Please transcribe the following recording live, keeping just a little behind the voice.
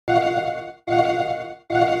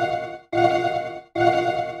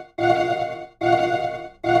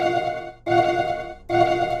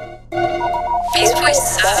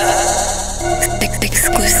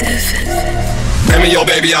yo,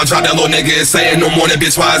 baby, I'll drop that little nigga and say it no more. That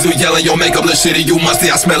bitch, why is you yelling? Your makeup look shitty, you musty,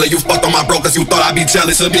 I smell it. You fucked on my bro cause you thought I'd be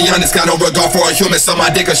jealous. To be honest, got no regard for a human. So my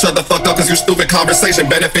dick and shut the fuck up cause you stupid. Conversation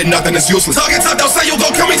benefit nothing, is useless. Talking tough, don't say you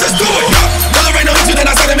gon' kill me, just do it. Brother ain't no issue, then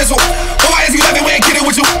I said I miss you. Why is you laughing when I ain't kidding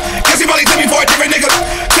with you?